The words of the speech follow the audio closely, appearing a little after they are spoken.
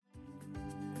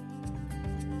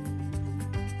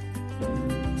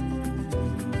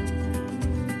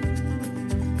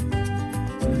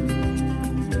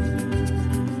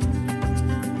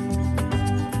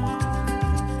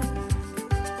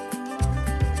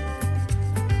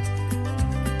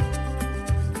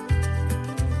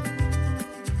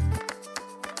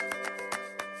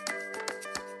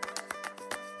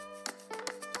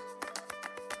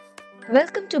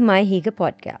Welcome to My Higa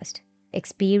podcast,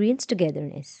 Experience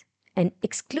Togetherness, an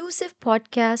exclusive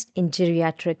podcast in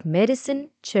geriatric medicine,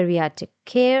 geriatric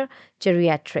care,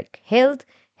 geriatric health,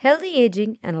 healthy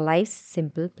aging, and life's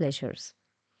simple pleasures.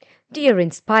 Dear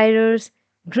inspirers,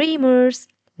 dreamers,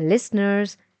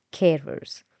 listeners,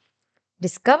 carers,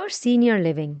 discover senior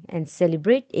living and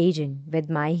celebrate aging with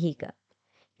My Higa.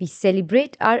 We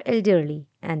celebrate our elderly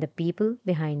and the people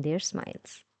behind their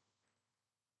smiles.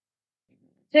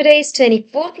 Today is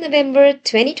 24th November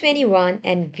 2021,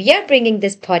 and we are bringing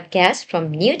this podcast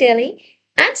from New Delhi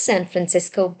and San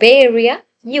Francisco Bay Area,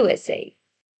 USA.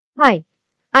 Hi,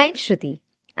 I'm Shruti,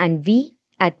 and we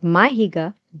at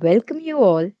MyHiga welcome you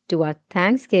all to our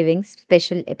Thanksgiving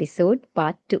special episode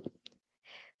part 2.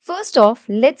 First off,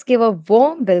 let's give a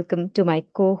warm welcome to my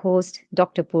co host,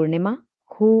 Dr. Purnima,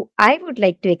 who I would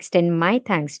like to extend my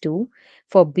thanks to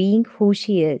for being who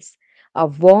she is, a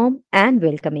warm and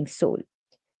welcoming soul.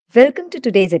 Welcome to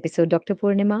today's episode, Dr.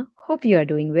 Purnima. Hope you are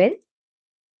doing well.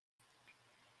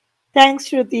 Thanks,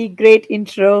 Shruti. Great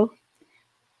intro.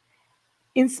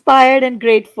 Inspired and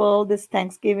grateful this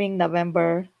Thanksgiving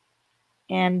November.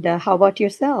 And how about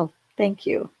yourself? Thank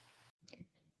you.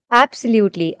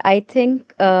 Absolutely. I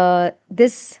think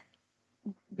this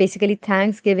basically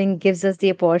Thanksgiving gives us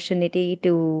the opportunity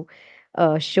to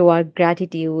show our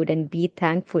gratitude and be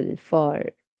thankful for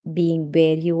being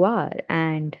where you are.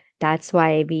 And that's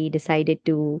why we decided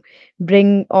to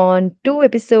bring on two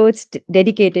episodes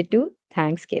dedicated to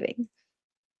Thanksgiving.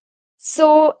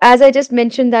 So, as I just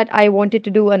mentioned that I wanted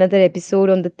to do another episode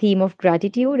on the theme of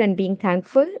gratitude and being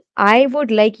thankful, I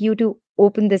would like you to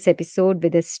open this episode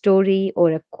with a story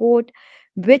or a quote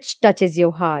which touches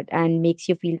your heart and makes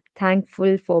you feel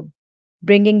thankful for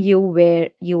bringing you where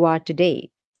you are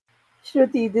today.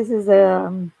 Shruti, this is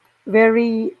a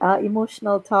very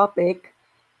emotional topic.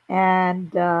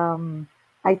 And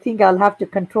I think I'll have to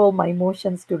control my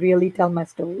emotions to really tell my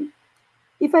story.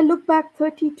 If I look back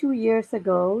 32 years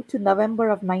ago to November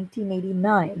of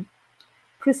 1989,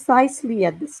 precisely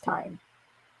at this time,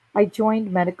 I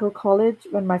joined medical college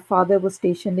when my father was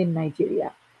stationed in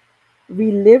Nigeria.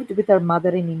 We lived with our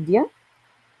mother in India.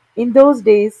 In those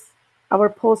days, our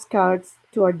postcards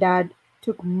to our dad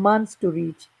took months to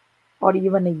reach, or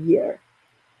even a year.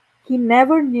 He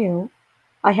never knew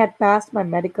I had passed my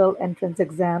medical entrance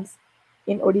exams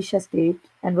in Odisha State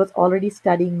and was already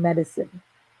studying medicine.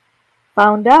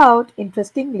 Found out,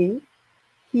 interestingly,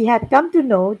 he had come to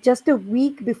know just a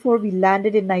week before we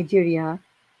landed in Nigeria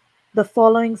the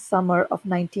following summer of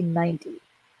 1990.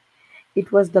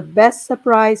 It was the best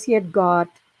surprise he had got.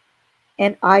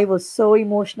 And I was so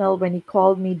emotional when he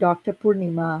called me Dr.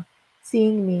 Purnima,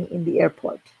 seeing me in the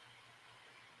airport.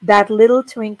 That little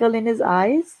twinkle in his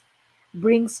eyes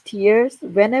brings tears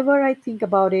whenever I think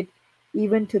about it,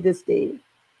 even to this day.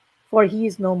 For he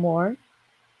is no more,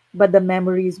 but the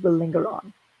memories will linger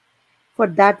on. For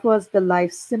that was the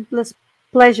life's simplest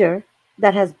pleasure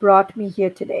that has brought me here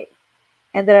today.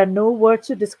 And there are no words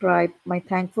to describe my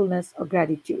thankfulness or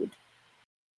gratitude.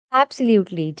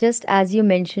 Absolutely. Just as you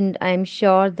mentioned, I'm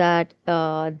sure that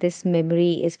this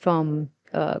memory is from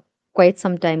quite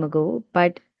some time ago,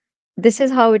 but this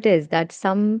is how it is that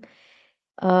some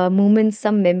moments,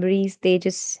 some memories, they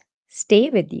just stay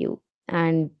with you.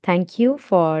 And thank you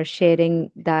for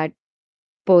sharing that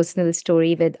personal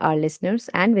story with our listeners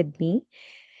and with me.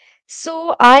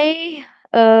 So, I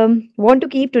want to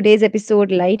keep today's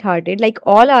episode lighthearted, like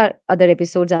all our other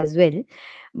episodes as well.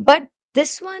 But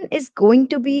this one is going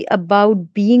to be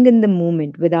about being in the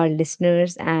moment with our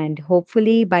listeners, and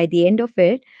hopefully, by the end of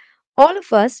it, all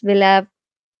of us will have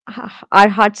our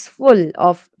hearts full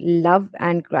of love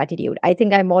and gratitude. I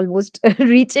think I'm almost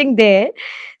reaching there.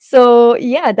 So,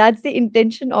 yeah, that's the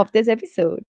intention of this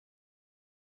episode.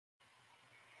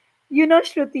 You know,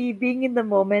 Shruti, being in the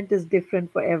moment is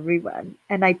different for everyone,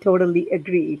 and I totally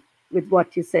agree with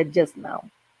what you said just now.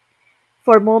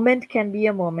 For moment can be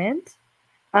a moment,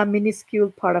 a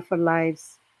minuscule part of our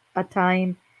lives, a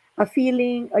time, a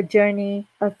feeling, a journey,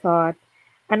 a thought,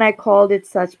 and I called it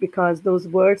such because those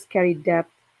words carry depth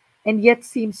and yet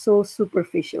seem so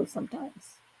superficial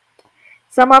sometimes.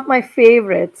 Some of my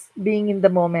favorites being in the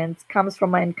moments comes from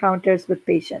my encounters with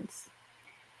patients,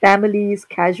 families,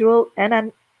 casual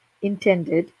and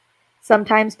unintended,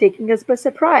 sometimes taking us by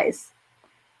surprise.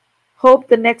 Hope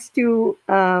the next two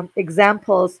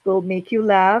examples will make you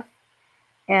laugh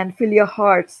and fill your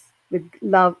hearts with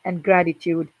love and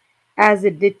gratitude as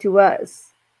it did to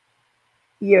us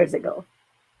years ago.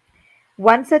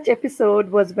 One such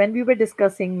episode was when we were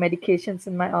discussing medications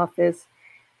in my office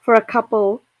for a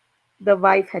couple. The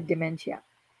wife had dementia.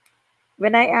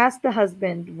 When I asked the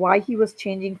husband why he was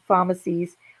changing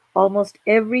pharmacies almost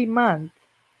every month.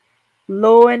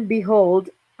 Lo and behold,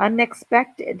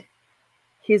 unexpected,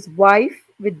 his wife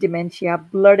with dementia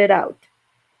blurted out,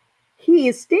 "He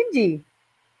is stingy."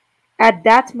 At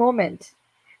that moment,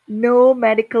 no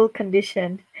medical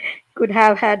condition could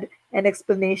have had an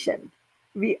explanation.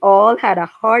 We all had a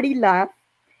hearty laugh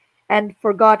and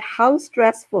forgot how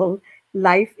stressful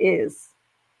life is.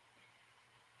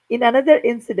 In another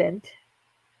incident,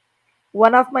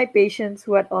 one of my patients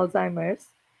who had Alzheimer's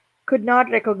could not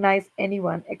recognize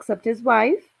anyone except his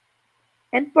wife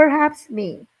and perhaps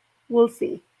me. We'll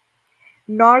see.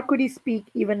 Nor could he speak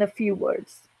even a few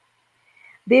words.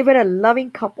 They were a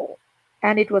loving couple,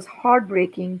 and it was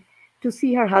heartbreaking to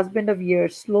see her husband of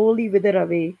years slowly wither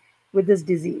away with this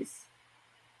disease.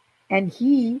 And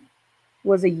he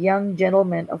was a young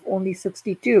gentleman of only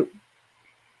 62.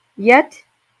 Yet,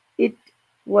 it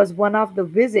was one of the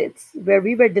visits where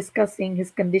we were discussing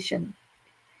his condition.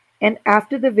 And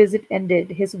after the visit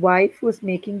ended, his wife was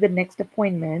making the next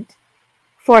appointment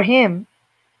for him.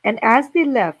 And as they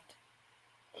left,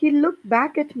 he looked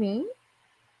back at me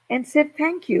and said,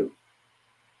 "Thank you."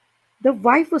 The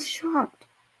wife was shocked,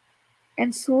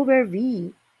 and so were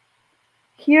we.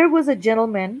 Here was a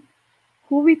gentleman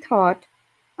who we thought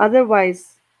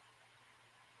otherwise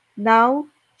now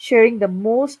sharing the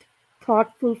most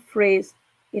thoughtful phrase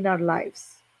in our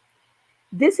lives.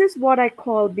 This is what I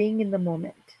call being in the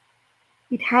moment.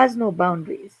 It has no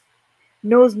boundaries,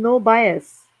 knows no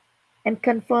bias, and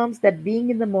confirms that being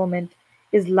in the moment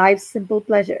is life's simple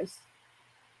pleasures.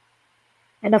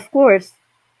 And of course,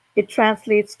 it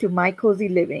translates to my cozy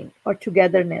living or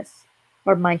togetherness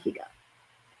or my higa.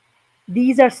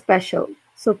 These are special,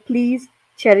 so please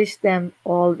cherish them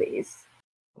always.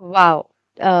 Wow.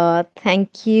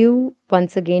 Thank you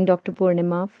once again, Dr.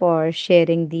 Purnima, for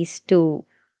sharing these two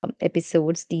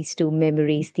episodes, these two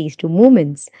memories, these two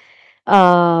moments.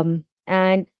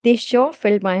 And they sure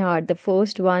filled my heart. The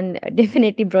first one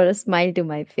definitely brought a smile to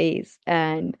my face,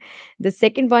 and the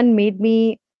second one made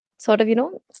me sort of,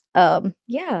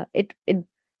 yeah, it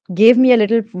gave me a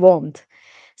little warmth.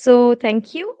 So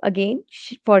thank you again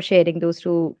for sharing those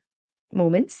two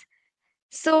moments.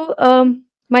 So,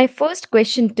 my first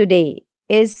question today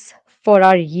is for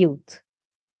our youth.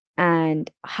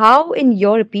 And how, in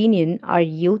your opinion, our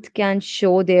youth can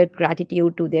show their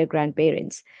gratitude to their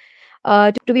grandparents?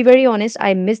 To be very honest,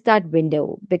 I missed that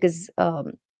window because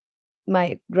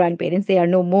my grandparents, they are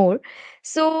no more.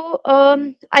 So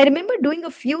I remember doing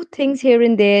a few things here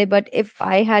and there, but if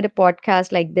I had a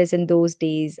podcast like this in those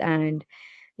days and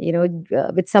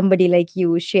with somebody like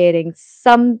you sharing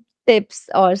some tips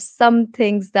or some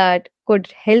things that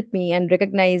could help me and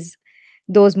recognize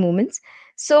those moments.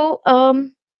 So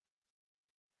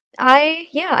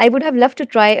I would have loved to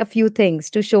try a few things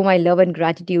to show my love and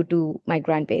gratitude to my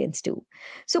grandparents too.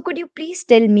 So could you please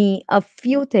tell me a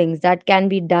few things that can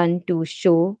be done to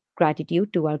show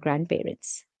gratitude to our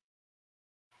grandparents?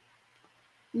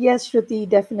 Yes, Shruti,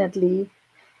 definitely.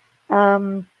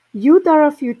 Youth are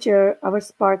our future, our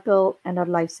sparkle, and our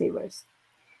lifesavers.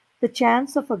 The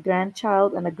chance of a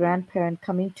grandchild and a grandparent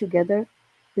coming together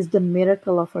is the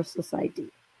miracle of our society.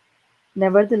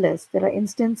 Nevertheless, there are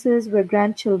instances where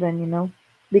grandchildren,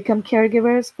 become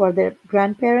caregivers for their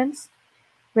grandparents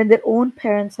when their own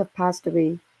parents have passed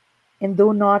away. And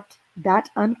though not that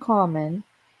uncommon,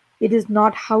 it is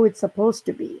not how it's supposed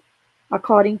to be,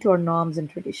 according to our norms and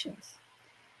traditions.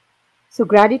 So,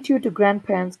 gratitude to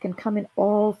grandparents can come in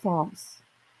all forms,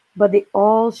 but they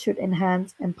all should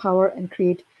enhance, empower, and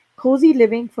create cozy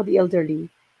living for the elderly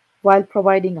while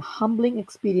providing a humbling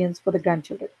experience for the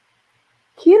grandchildren.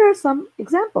 Here are some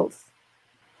examples: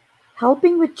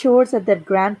 helping with chores at their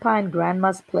grandpa and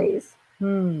grandma's place.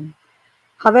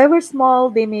 However small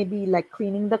they may be, like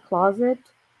cleaning the closet,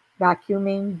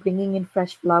 vacuuming, bringing in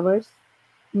fresh flowers,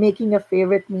 making a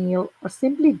favorite meal, or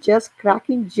simply just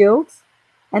cracking jokes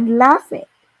and laughing.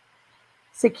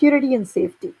 Security and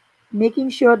safety, making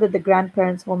sure that the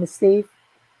grandparents' home is safe,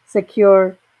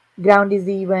 secure, ground is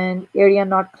even, area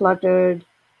not cluttered,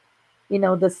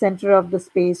 the center of the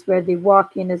space where they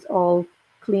walk in is all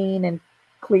clean and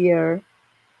clear,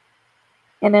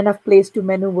 and enough place to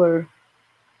maneuver,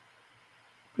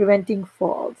 preventing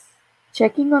falls.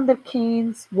 Checking on their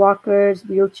canes, walkers,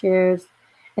 wheelchairs,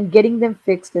 and getting them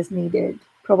fixed as needed,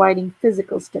 providing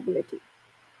physical stability.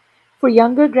 For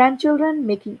younger grandchildren,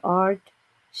 making art,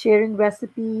 sharing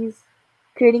recipes,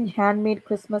 creating handmade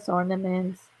Christmas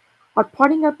ornaments, or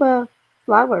potting up a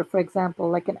flower, for example,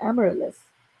 like an amaryllis,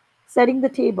 setting the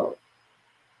table,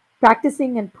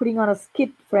 practicing and putting on a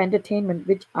skit for entertainment,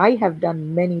 which I have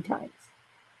done many times,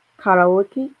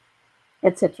 karaoke,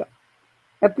 etc.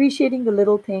 appreciating the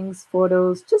little things,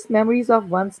 photos, just memories of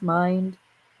one's mind,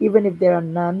 even if there are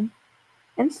none,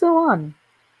 and so on.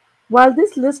 While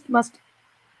this list must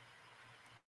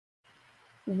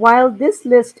while this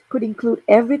list could include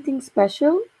everything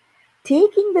special,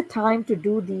 taking the time to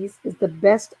do these is the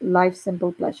best life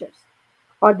simple pleasures,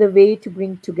 or the way to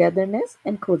bring togetherness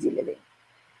and cozy living.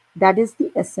 That is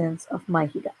the essence of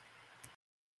Mahiga.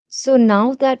 So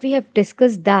now that we have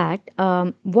discussed that,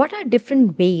 what are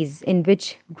different ways in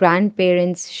which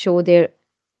grandparents show their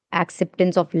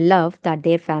acceptance of love that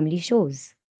their family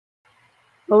shows?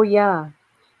 Oh, yeah.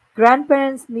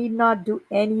 Grandparents need not do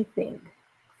anything,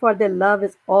 for their love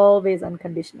is always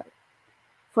unconditional.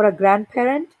 For a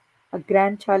grandparent, a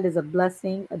grandchild is a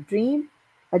blessing, a dream,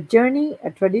 a journey, a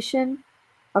tradition,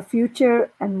 a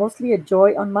future, and mostly a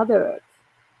joy on Mother Earth.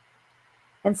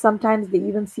 And sometimes they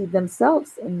even see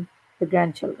themselves in the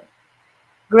grandchildren.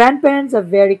 Grandparents are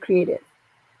very creative,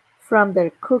 from their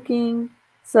cooking,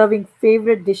 serving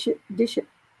favorite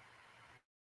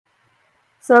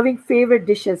serving favorite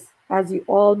dishes, as you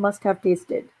all must have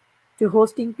tasted, to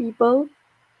hosting people,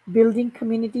 building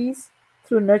communities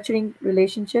through nurturing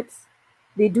relationships.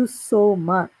 They do so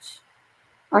much.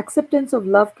 Acceptance of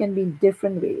love can be in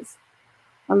different ways.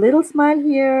 A little smile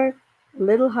here, a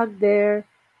little hug there,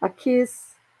 a kiss,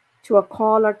 to a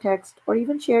call or text, or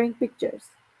even sharing pictures.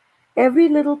 Every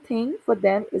little thing for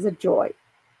them is a joy,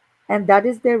 and that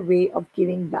is their way of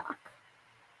giving back.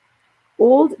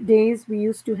 Old days we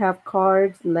used to have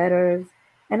cards, letters,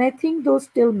 and I think those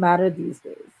still matter these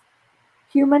days.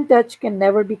 Human touch can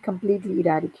never be completely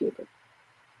eradicated,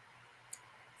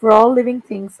 for all living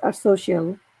things are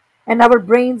social, and our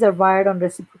brains are wired on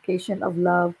reciprocation of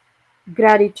love,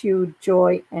 gratitude,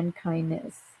 joy, and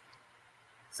kindness.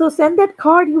 So send that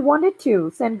card you wanted to.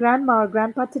 Send grandma or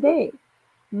grandpa today.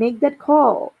 Make that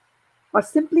call, or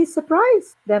simply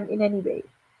surprise them in any way.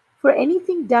 For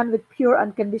anything done with pure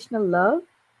unconditional love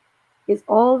is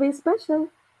always special.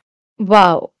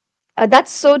 Wow.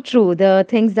 That's so true, the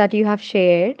things that you have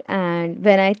shared. And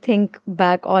when I think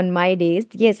back on my days,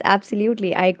 yes,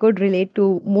 absolutely, I could relate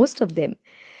to most of them.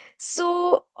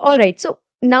 So, all right. So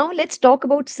now let's talk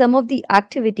about some of the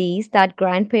activities that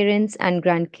grandparents and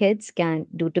grandkids can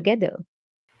do together.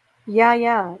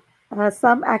 Yeah.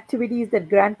 Some activities that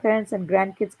grandparents and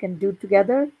grandkids can do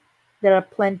together. There are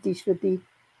plenty, Shruti,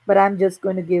 but I'm just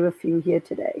going to give a few here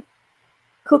today.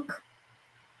 Cook,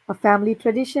 a family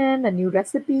tradition, a new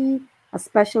recipe, a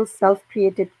special self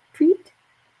created treat.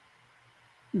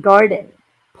 Garden,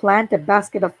 plant a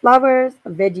basket of flowers, a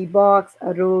veggie box,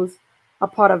 a rose, a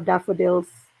pot of daffodils.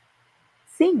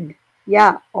 Sing,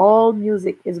 yeah, all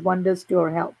music is wonders to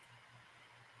our health.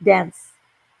 Dance,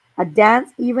 a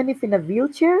dance, even if in a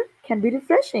wheelchair, can be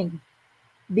refreshing.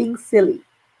 Being silly,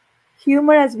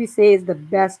 humor, as we say, is the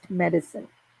best medicine.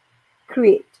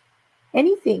 Create,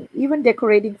 anything, even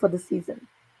decorating for the season,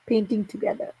 painting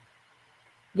together,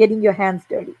 getting your hands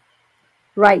dirty.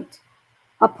 Write,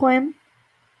 a poem,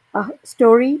 a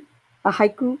story, a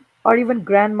haiku, or even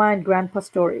grandma and grandpa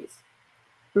stories.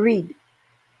 Read,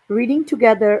 reading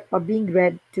together or being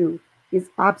read to is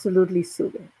absolutely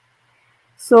soothing.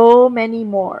 So many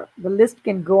more. The list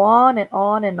can go on and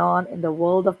on and on in the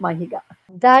world of Mahiga.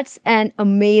 That's an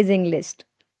amazing list.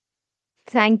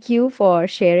 Thank you for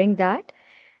sharing that.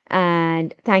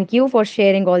 And thank you for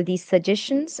sharing all these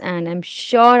suggestions. And I'm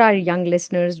sure our young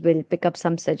listeners will pick up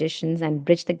some suggestions and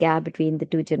bridge the gap between the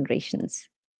two generations.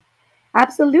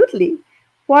 Absolutely.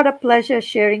 What a pleasure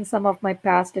sharing some of my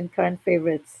past and current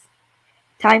favorites.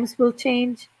 Times will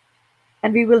change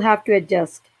and we will have to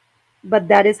adjust, but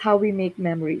that is how we make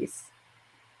memories.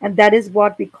 And that is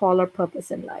what we call our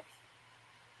purpose in life,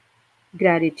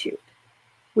 gratitude,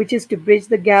 which is to bridge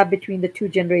the gap between the two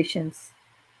generations.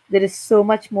 There is so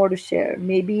much more to share,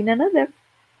 maybe in another.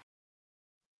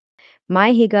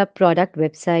 My Higa product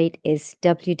website is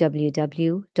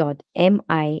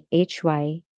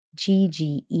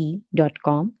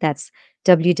www.mihygge.com. That's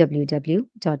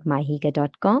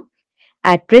www.myhiga.com.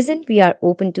 At present, we are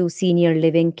open to senior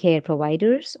living care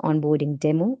providers, onboarding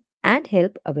demo, and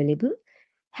help available.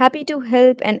 Happy to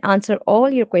help and answer all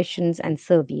your questions and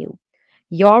serve you.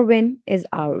 Your win is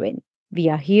our win. We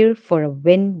are here for a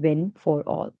win win for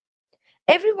all.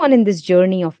 Everyone in this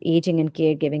journey of aging and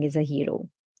caregiving is a hero.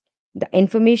 The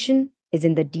information is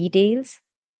in the details.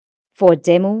 For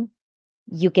demo,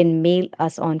 you can mail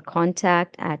us on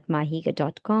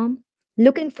contact@mahiga.com.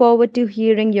 Looking forward to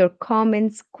hearing your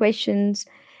comments, questions.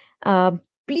 Uh,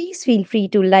 Please feel free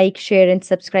to like, share, and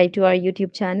subscribe to our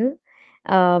YouTube channel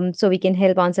so we can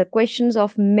help answer questions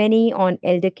of many on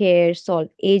elder care, solve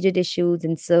aged issues,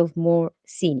 and serve more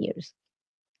seniors.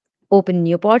 open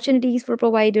new opportunities for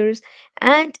providers,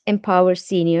 and empower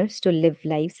seniors to live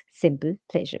life's simple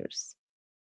pleasures.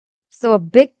 So, a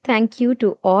big thank you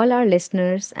to all our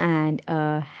listeners and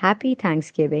a happy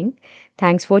Thanksgiving.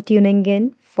 Thanks for tuning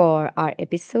in for our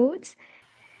episodes.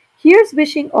 Here's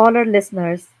wishing all our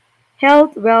listeners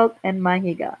health, wealth, and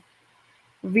mahiga.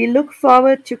 We look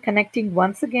forward to connecting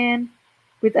once again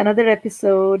with another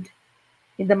episode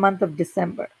in the month of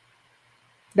December,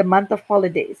 the month of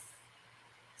holidays.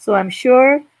 So I'm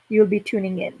sure you'll be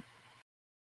tuning in.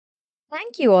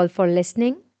 Thank you all for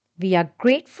listening. We are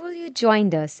grateful you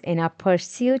joined us in our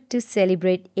pursuit to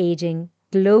celebrate aging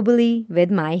globally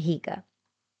with MyHiga.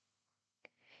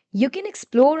 You can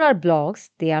explore our blogs,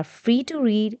 they are free to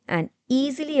read and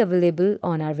easily available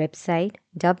on our website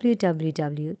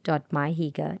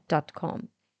www.myhiga.com.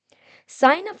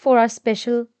 Sign up for our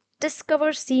special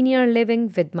Discover Senior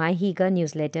Living with MyHiga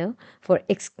newsletter for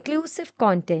exclusive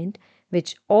content,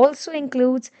 which also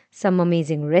includes some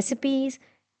amazing recipes,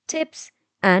 tips,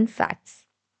 and facts.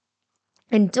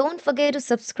 And don't forget to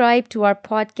subscribe to our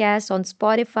podcast on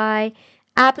Spotify,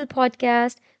 Apple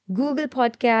Podcast, Google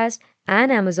Podcast,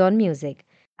 and Amazon Music.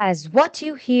 As what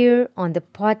you hear on the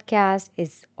podcast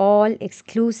is all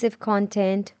exclusive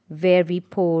content where we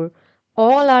pour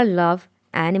all our love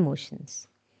and emotions.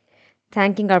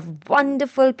 Thanking our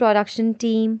wonderful production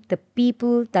team, the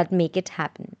people that make it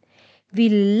happen. We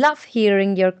love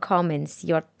hearing your comments,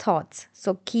 your thoughts,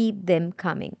 so keep them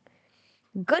coming.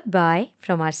 Goodbye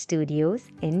from our studios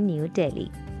in New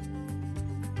Delhi.